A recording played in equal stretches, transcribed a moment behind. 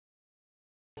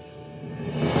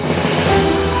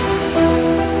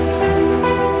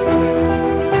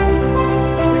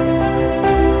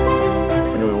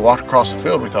walked across the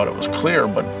field, we thought it was clear,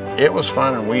 but it was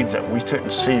finding weeds that we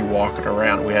couldn't see walking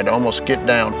around. We had to almost get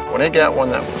down. When it got one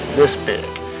that was this big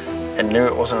and knew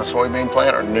it wasn't a soybean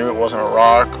plant or knew it wasn't a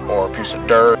rock or a piece of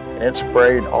dirt, and it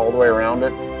sprayed all the way around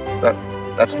it,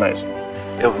 that's amazing.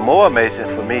 It was more amazing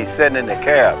for me sitting in the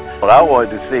cab. But I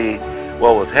wanted to see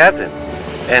what was happening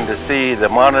and to see the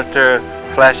monitor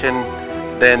flashing,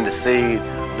 then to see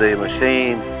the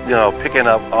machine, you know, picking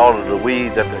up all of the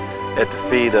weeds at the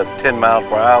speed of 10 miles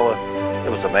per hour. It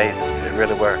was amazing. It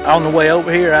really worked. On the way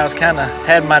over here, I was kind of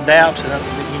had my doubts,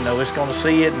 and you know, it's going to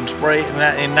see it and spray it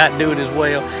and not do it as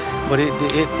well. But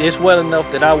it's well enough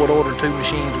that I would order 2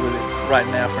 machines with it right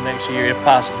now for next year, if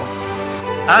possible.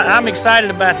 I'm excited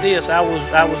about this. I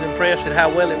was impressed at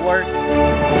how well it worked.